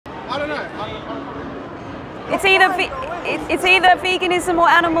I don't know. It's either veganism or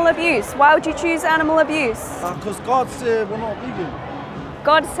animal abuse. Why would you choose animal abuse? Because God said we're not vegan.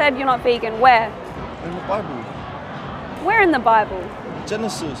 God said you're not vegan. Where? In the Bible. Where in the Bible?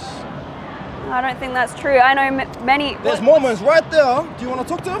 Genesis. I don't think that's true. I know many... There's Mormons right there. Do you want to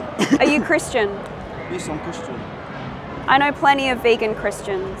talk to them? Are you Christian? Yes, I'm Christian. I know plenty of vegan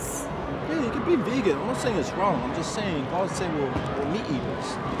Christians. Yeah, you can be vegan. I'm not saying it's wrong. I'm just saying God said we're meat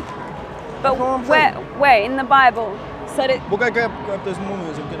eaters. But where in the Bible? So we'll go grab those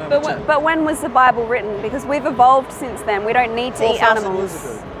Mormons and get have a chat. But when was the Bible written? Because we've evolved since then. We don't need to eat animals.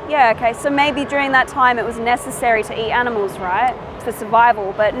 Years ago. Yeah, okay. So maybe during that time it was necessary to eat animals, right? For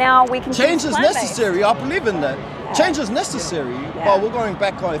survival. But now we can change is necessary. I believe in that. Yeah. Change is necessary. Yeah. But we're going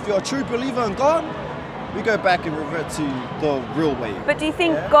back on. If you're a true believer in God, we go back and revert to the real way. But do you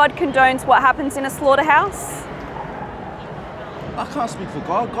think God condones what happens in a slaughterhouse? I can't speak for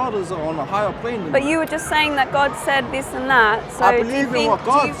God. God is on a higher plane than But me. you were just saying that God said this and that. So I believe in what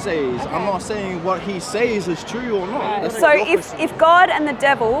God says. Okay. I'm not saying what He says is true or not. Right. So if God and the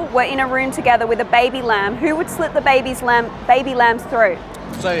devil were in a room together with a baby lamb, who would slit the baby lamb's throat?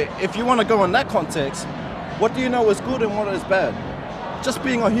 So if you want to go in that context, what do you know is good and what is bad? Just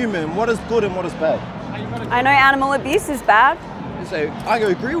being a human, what is good and what is bad? I know animal abuse is bad. So I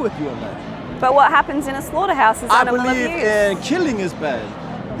agree with you on that. But what happens in a slaughterhouse is animal abuse. I believe in killing is bad,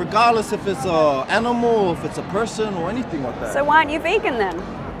 regardless if it's an animal or if it's a person or anything like that. So why aren't you vegan then?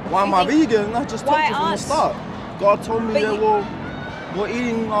 Why am I vegan? I just told you from the start. God told me that we're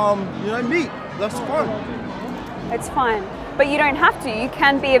eating meat. That's fine. It's fine. But you don't have to. You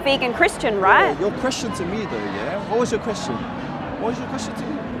can be a vegan Christian, right? Yeah, you're Christian to me though, yeah? What was your question? What was your question to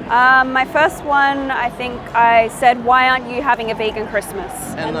me? My first one, I think I said, why aren't you having a vegan Christmas?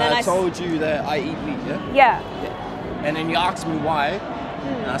 And then I told you that I eat meat, yeah? Yeah. And then you asked me why,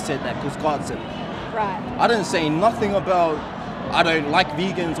 and I said that because God said it. Right. I didn't say nothing about I don't like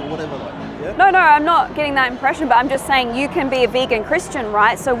vegans or whatever like that, yeah? No, I'm not getting that impression, but I'm just saying you can be a vegan Christian,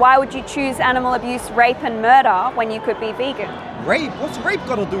 right? So why would you choose animal abuse, rape and murder when you could be vegan? Rape? What's rape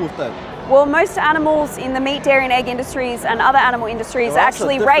got to do with that? Well, most animals in the meat, dairy and egg industries and other animal industries are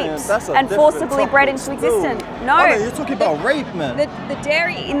actually raped and forcibly bred into existence. No. Oh, no, you're talking about rape, man.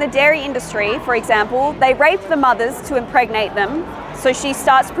 In the dairy industry, for example, they rape the mothers to impregnate them, so she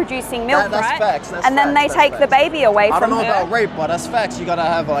starts producing milk, that's right? Facts. And then they take the baby away from her. I don't know about rape, but that's facts. You gotta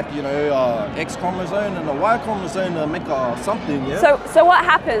have X chromosome and a Y chromosome to make something, yeah? So what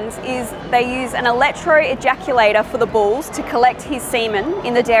happens is they use an electro-ejaculator for the bulls to collect his semen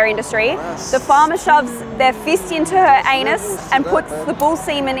in the dairy industry. The farmer shoves their fist into her anus and puts the bull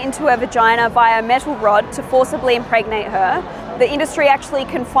semen into her vagina via a metal rod to forcibly impregnate her. The industry actually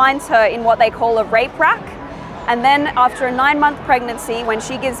confines her in what they call a rape rack. And then after a 9-month pregnancy, when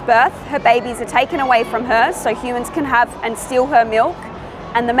she gives birth, her babies are taken away from her so humans can have and steal her milk,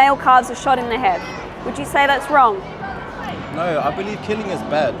 and the male calves are shot in the head. Would you say that's wrong? No, I believe killing is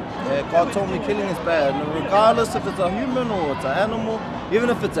bad. Yeah, God told me killing is bad. And regardless if it's a human or it's an animal, even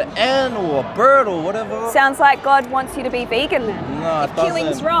if it's an ant or a bird or whatever. Sounds like God wants you to be vegan then. No, it doesn't.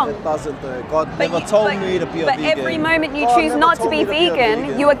 Killing's wrong. It doesn't though. God never told me to be a vegan. But every moment you choose not to be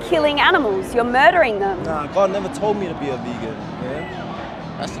vegan, you are killing animals. You're murdering them. Nah, God never told me to be a vegan.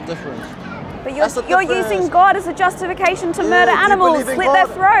 Yeah? That's the difference. But you're using God as a justification to murder animals, slit their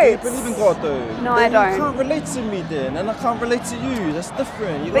throats. Do you believe in God though? No, I don't. You can't relate to me then, and I can't relate to you. That's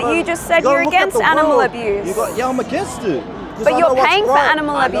different. But you just said you're against animal abuse. Yeah, I'm against it. But you're paying for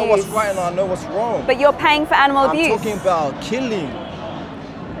animal abuse. I know what's right and I know what's wrong. But you're paying for animal abuse. I'm talking about killing.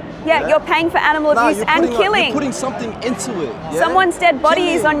 Yeah, you're paying for animal abuse and killing. You're putting something into it. Yeah? Someone's dead body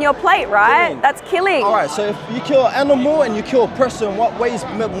is on your plate, right? Killing. That's killing. All right, so if you kill an animal and you kill a person, what weighs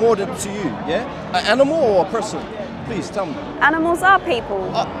more than to you, yeah? An animal or a person? Please tell me. Animals are people.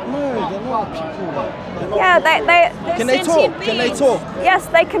 No, they're not people. They're Can they talk? beings. Can they talk? Yes,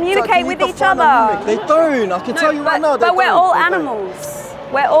 they communicate with each other. They don't. I can tell you right now. But we're all animals.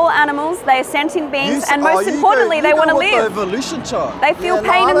 We're all animals, they're sentient beings, and most importantly, they want to live. The evolution chart. They feel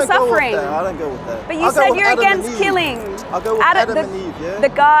pain and suffering. I don't go with that. But you said you're against killing. I'll go with Adam and Eve, yeah? The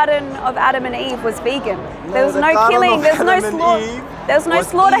Garden of Adam and Eve was vegan. There was no killing, there's no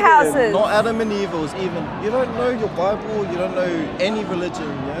slaughterhouses. Not Adam and Eve, it was even. You don't know your Bible, you don't know any religion,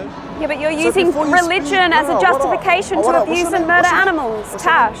 yeah? Yeah, but you're using religion as a justification to abuse and murder animals.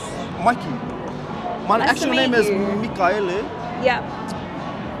 Tash. Mikey. My actual name is Mikaele. Yeah.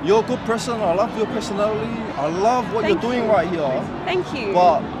 You're a good person, I love your personality, I love what you're doing right here. Thank you.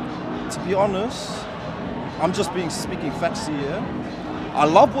 But to be honest, I'm just speaking facts here. I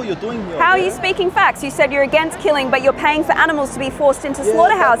love what you're doing here. How are you speaking facts? You said you're against killing, but you're paying for animals to be forced into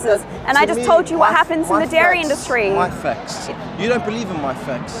slaughterhouses. And I just told you what happens in the dairy industry. My facts. You don't believe in my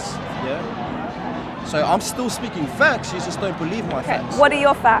facts, yeah? So I'm still speaking facts, you just don't believe my facts. What are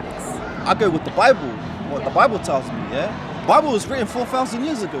your facts? I go with the Bible, what the Bible tells me, yeah? The Bible was written 4,000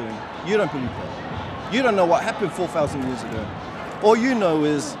 years ago. You don't believe that. You don't know what happened 4,000 years ago. All you know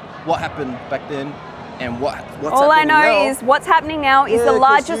is what happened back then and what's All I happening know now. is what's happening now is the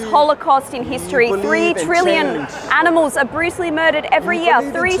largest Holocaust in history. 3 trillion animals are brutally murdered every year.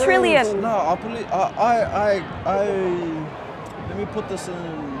 3 trillion. No, I believe. Let me put this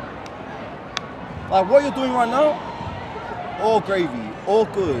in. Like what you're doing right now, all gravy, all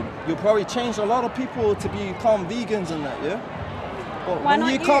good. You'll probably change a lot of people to become vegans and that, yeah. But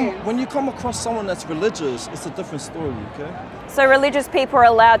when you come across someone that's religious, it's a different story, okay? So religious people are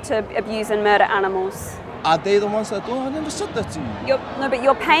allowed to abuse and murder animals? Are they the ones that do? I never said that to you. No, but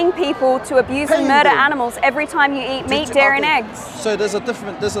you're paying people to abuse and murder animals every time you eat meat, dairy, and eggs. So there's a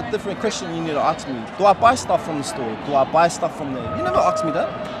different question you need to ask me. Do I buy stuff from the store? Do I buy stuff from there? You never asked me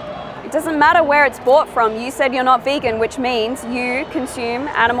that. It doesn't matter where it's bought from. You said you're not vegan, which means you consume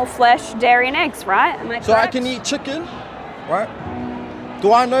animal flesh, dairy, and eggs, right? Am I correct? So I can eat chicken, right?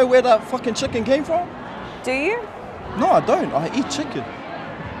 Do I know where that fucking chicken came from? Do you? No, I don't. I eat chicken.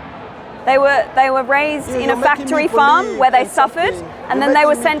 They were raised in a factory farm where they suffered, and then they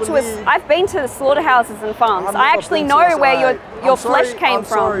were sent to us. I've been to the slaughterhouses and farms. I actually know where your flesh came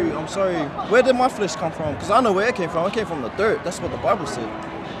from. I'm sorry. Where did my flesh come from? Because I know where it came from. It came from the dirt. That's what the Bible said.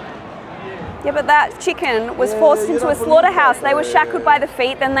 Yeah, but that chicken was forced into a slaughterhouse. They were shackled by the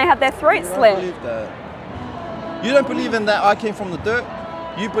feet, then they had their throats slit. I believe that. You don't believe in that I came from the dirt?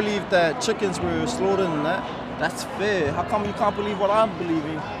 You believe that chickens were slaughtered and that? That's fair. How come you can't believe what I'm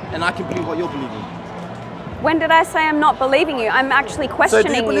believing and I can believe what you're believing? When did I say I'm not believing you? I'm actually questioning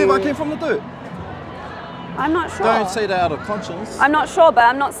you. So do you believe I came from the dirt? I'm not sure. Don't say that out of conscience. I'm not sure, but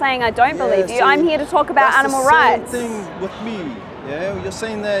I'm not saying I don't believe you. I'm here to talk about animal rights. That's the same thing with me. Yeah, you're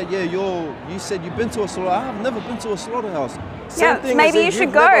saying that. Yeah, you said you've been to a slaughterhouse. I've never been to a slaughterhouse. Yeah, maybe you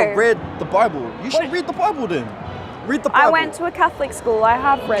should go. Never read the Bible. You should read the Bible then. Read the Bible. I went to a Catholic school. I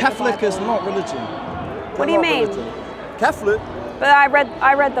have read Catholic the Bible. is not religion. What do you mean? Religion. Catholic. But I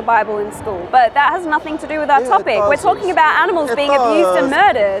read the Bible in school. But that has nothing to do with our topic. We're talking about animals being abused and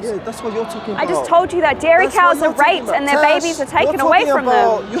murdered. Yeah, that's what you're talking about. I just told you that dairy cows are raped and their babies are taken away from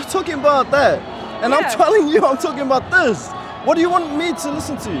them. You're talking about that. And I'm telling you, I'm talking about this. What do you want me to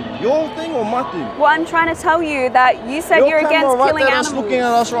listen to? Your thing or my thing? Well, I'm trying to tell you that you said you're against killing animals. That's looking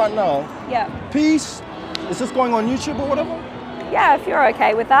at us right now. Yeah. Peace. Is this going on YouTube or whatever? Yeah, if you're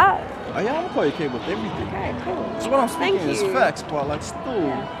okay with that. Oh, yeah, I'm quite okay with everything. Okay, cool. So what I'm speaking is facts, but like still,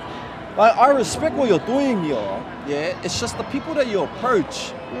 like I respect what you're doing here. Yeah, it's just the people that you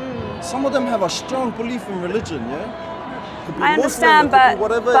approach. Some of them have a strong belief in religion. Yeah. I understand, but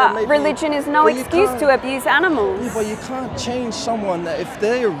religion is no excuse to abuse animals. Yeah, but you can't change someone that if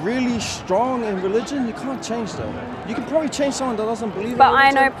they're really strong in religion, you can't change them. You can probably change someone that doesn't believe in religion. But I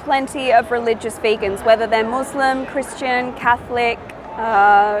know plenty of religious vegans, whether they're Muslim, Christian, Catholic,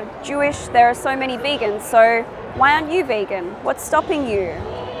 Jewish. There are so many vegans. So why aren't you vegan? What's stopping you?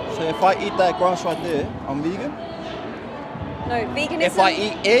 So if I eat that grass right there, I'm vegan? No, veganism. If I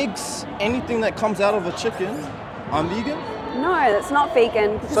eat eggs, anything that comes out of a chicken, I'm vegan? No, that's not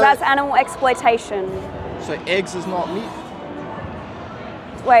vegan, because that's animal exploitation. So eggs is not meat?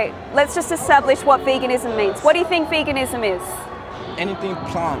 Wait, let's just establish what veganism means. What do you think veganism is? Anything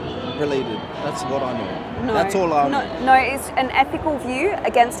plant related, that's what I know. No, that's all I know. No, it's an ethical view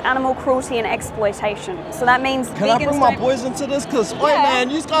against animal cruelty and exploitation. So that means Can I bring my boys into this? Because, wait man,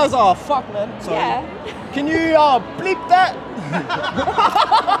 you guys are fuck man. Sorry. Yeah. Can you bleep that?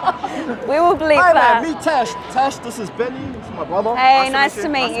 We will bleep that. that. Hi man, meet Tash. Tash, this is Benny, this is my brother. Hey, nice to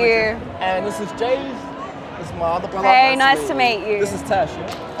meet you. And this is Jays, this is my other brother. Hey, nice to meet you. This is Tash,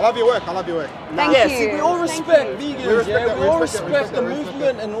 yeah? I love your work, I love your work. Thank you. See, we all respect vegans, we all respect the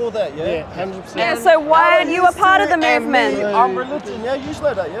movement and all that, yeah? 100%. Yeah, so why aren't you a part of the movement? I'm religion, yeah? You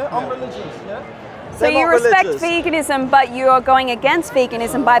know that, yeah? I'm religious, yeah? So you respect veganism, but you are going against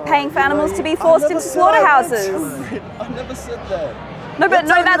veganism by paying for animals to be forced into slaughterhouses. I never said that. No, but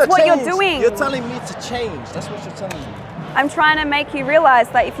no, that's what you're doing. You're telling me to change. That's what you're telling me. I'm trying to make you realize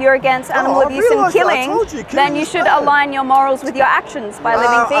that if you're against animal abuse and killing, then you should align your morals with your actions by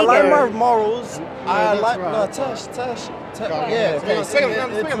living vegan. I like my morals. I like Tash. Yeah.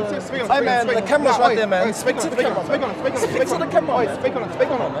 Hey man, the camera's right there, man. Speak to the camera. Speak to the camera. Speak on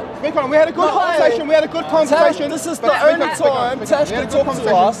it. We had a good conversation. This is the only time Tash can talk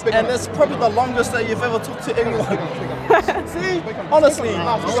to us, and it's probably the longest that you've ever talked to anyone. See, honestly,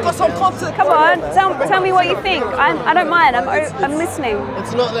 you've got some content. Come on, tell me what you think. I don't mind. I'm listening.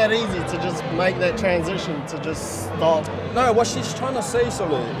 It's not that easy to just make that transition to just stop. No, what she's trying to say,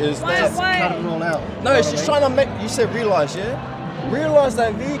 Solo, is that Cut it all out. no, she's trying to make. You said realize, yeah. Realize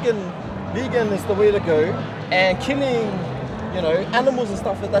that vegan is the way to go, and killing, you know, animals and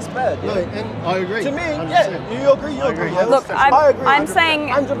stuff, that's bad. Yeah? No, and I agree. To me, 100%. yeah, you agree. You agree. Yeah? Look, I agree. I'm saying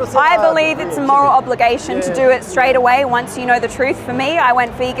 100% I believe it's a moral obligation to do it straight away once you know the truth. For me, I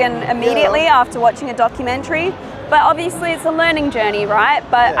went vegan immediately after watching a documentary. But obviously it's a learning journey, right?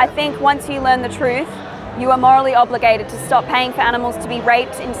 But I think once you learn the truth, you are morally obligated to stop paying for animals to be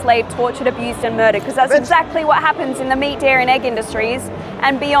raped, enslaved, tortured, abused and murdered, because that's exactly what happens in the meat, dairy and egg industries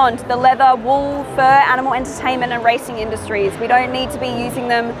and beyond, the leather, wool, fur, animal entertainment and racing industries. We don't need to be using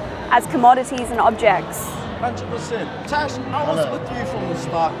them as commodities and objects. 100%. Tash, I was with you from the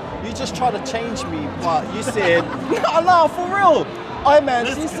start. You just tried to change me, but you said, no, for real.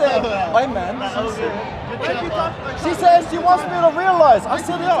 She said, she says she wants me to realize. I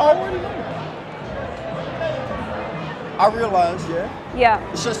said, yeah, I already know. I realize, Yeah.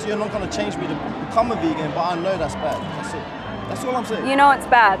 It's just you're not going to change me to become a vegan, but I know that's bad. That's it. That's all I'm saying. You know it's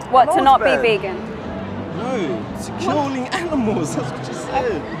bad. What, to not be vegan? No, it's killing animals. That's what you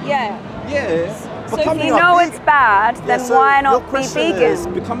said. Yeah. Yeah. So if you know it's bad, then why not be vegan? Is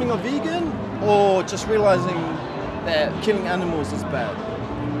becoming a vegan or just realizing that killing animals is bad?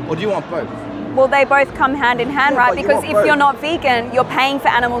 Or do you want both? Well, they both come hand in hand, right? Because if you're not vegan, you're paying for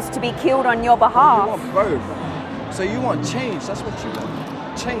animals to be killed on your behalf. You want both. So you want change. That's what you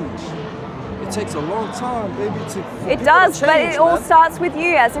want. Change. It takes a long time, baby, It does, but it all starts with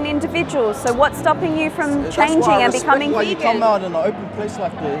you as an individual. So what's stopping you from changing and becoming why vegan? You come out in an open place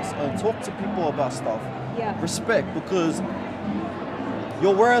like this and talk to people about stuff. Yeah. Respect, because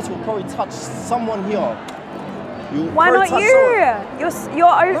your words will probably touch someone here. Why not you?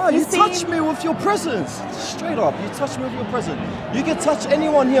 You touch me with your presence. Straight up, you touch me with your presence. You can touch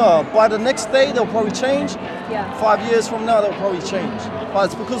anyone here. By the next day, they'll probably change. Yeah. 5 years from now, they'll probably change. But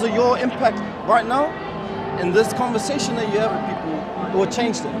it's because of your impact right now, and this conversation that you have with people, it will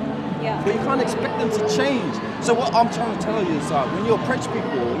change them. Yeah. But you can't expect them to change. So what I'm trying to tell you is that when you approach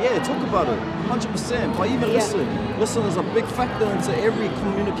people, talk about it, 100%. But even listen. Listen is a big factor into every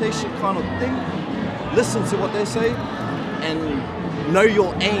communication kind of thing. Listen to what they say and know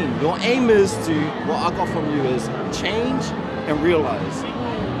your aim. Your aim is to, what I got from you is change and realize.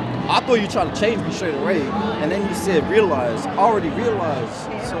 I thought you tried to change me straight away, and then you said realize. I already realized.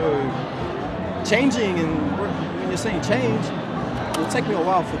 So changing, and when you're saying change, it will take me a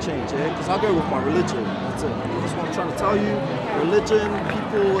while for change, because I go with my religion. That's it. That's what I'm trying to tell you. Religion,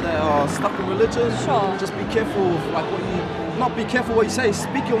 people that are stuck in religion, just be careful with not be careful what you say,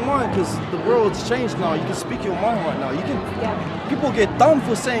 speak your mind, because the world's changed now. You can speak your mind right now. You can. People get done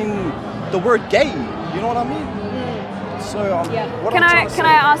for saying the word gay. You know what I mean? So Can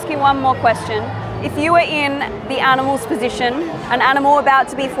I ask you one more question? If you were in the animal's position, an animal about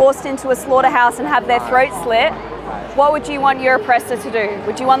to be forced into a slaughterhouse and have their throat slit, what would you want your oppressor to do?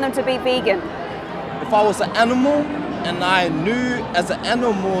 Would you want them to be vegan? If I was an animal and I knew as an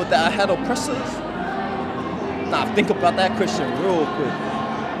animal that I had oppressors, think about that question real quick.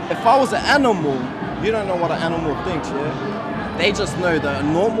 If I was an animal, you don't know what an animal thinks, They just know the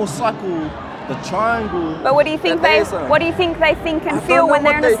normal cycle, the triangle. But what do you think they think and feel when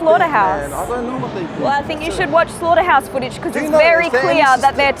they're in a slaughterhouse? I don't know what they think. Well, I think you should watch slaughterhouse footage, because it's very clear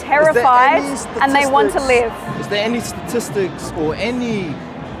that they're terrified and they want to live. Is there any statistics or any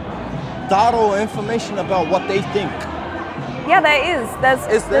data or information about what they think? Yeah, there is.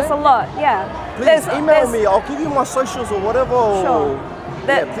 There's a lot. Yeah. Please email me. I'll give you my socials or whatever. Sure.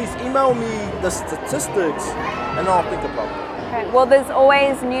 Please email me the statistics, and I'll think about it. Okay. Well, there's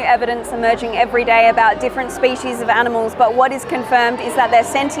always new evidence emerging every day about different species of animals, but what is confirmed is that they're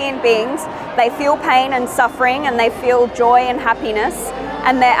sentient beings. They feel pain and suffering, and they feel joy and happiness,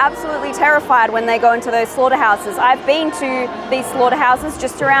 and they're absolutely terrified when they go into those slaughterhouses. I've been to these slaughterhouses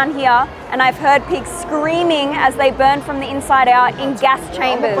just around here, and I've heard pigs screaming as they burn from the inside out in gas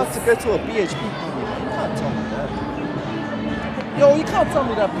chambers. I'm about to go to a BHP party. You can't tell me that. Yo, you can't tell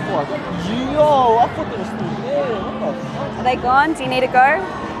me that before I go. Yo, I thought they were still there. What the fuck? Are they gone? Do you need to go?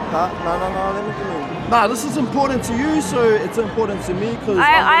 No, let me go. Nah, this is important to you, so it's important to me, because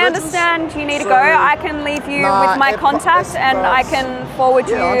I understand you need to go. I can leave you with my contact, and I can forward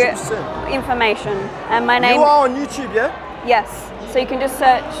you 100%. information. And my name. You are on YouTube, yeah? Yes. So you can just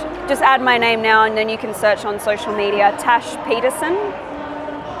add my name now, and then you can search on social media, Tash Peterson,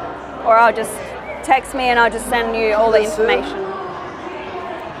 or I'll just text me and I'll just send you all the information.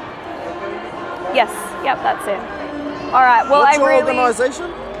 Yes. Yep. That's it. All right. Well, What's I your really.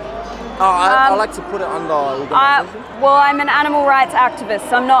 organisation? Oh, I like to put it under organisation. Well, I'm an animal rights activist,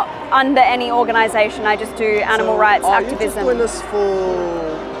 so I'm not under any organisation. I just do animal rights activism. Are you just doing this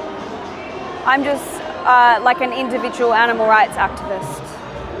for? I'm just like an individual animal rights activist.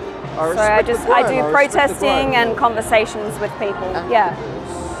 I do protesting and conversations with people. Yeah.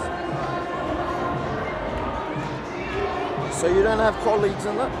 So you don't have colleagues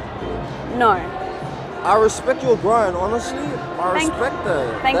in that? No. I respect your grind, honestly. I respect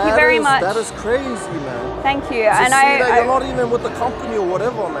that. Thank you very much. That is crazy, man. Thank you. And you're not even with the company or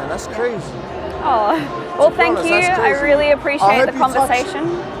whatever, man. That's crazy. Oh, well, thank you. I really appreciate the conversation.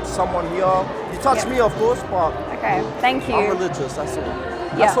 Someone here. You touched me, of course, but okay. Thank you. I'm religious. That's all.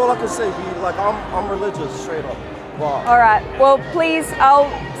 That's all I can say. Like I'm religious, straight up. Wow. All right. Well, please, I'll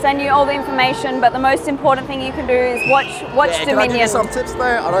send you all the information. But the most important thing you can do is watch Dominion. Can I give you some tips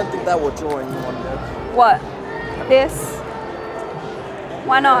there? I don't think that will draw anyone yet. What? This?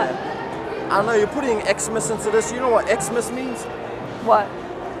 Why not? I know you're putting Xmas into this. You know what Xmas means? What?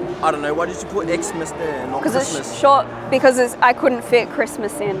 I don't know. Why did you put Xmas there, not Christmas? Because it's short. Because I couldn't fit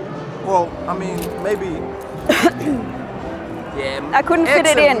Christmas in. Well, I mean, maybe. Yeah. I couldn't fit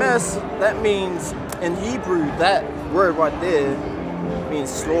it in. Xmas, that means in Hebrew that word right there means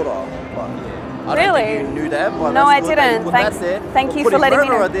slaughter. But I don't think you knew that. But no, I didn't. Thank you for letting me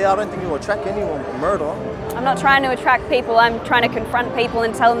know. Right there, I don't think you'll attract anyone with murder. I'm not trying to attract people. I'm trying to confront people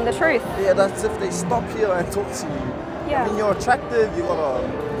and tell them the truth. Yeah, that's if they stop here and talk to you. Yeah. I mean, you're attractive. You got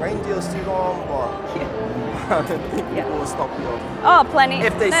a reindeer suit on, but I don't think people will stop you. Oh, plenty.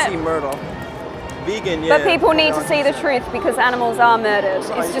 If they see murder. Vegan, yeah. But people need to see the truth because animals are murdered.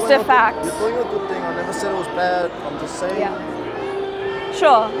 It's just a fact. You're doing a good thing. I never said it was bad. I'm just saying. Yeah.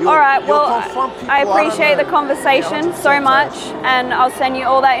 Sure. All right. Well, I appreciate the conversation so much, and I'll send you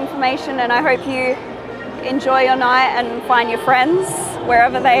all that information. And I hope you enjoy your night and find your friends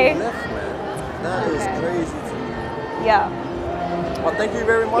wherever they. Left, man. That is crazy to me. Yeah. Well, thank you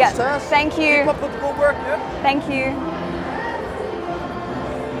very much, Tash. Thank you. Keep up with the good work, yeah. Thank you.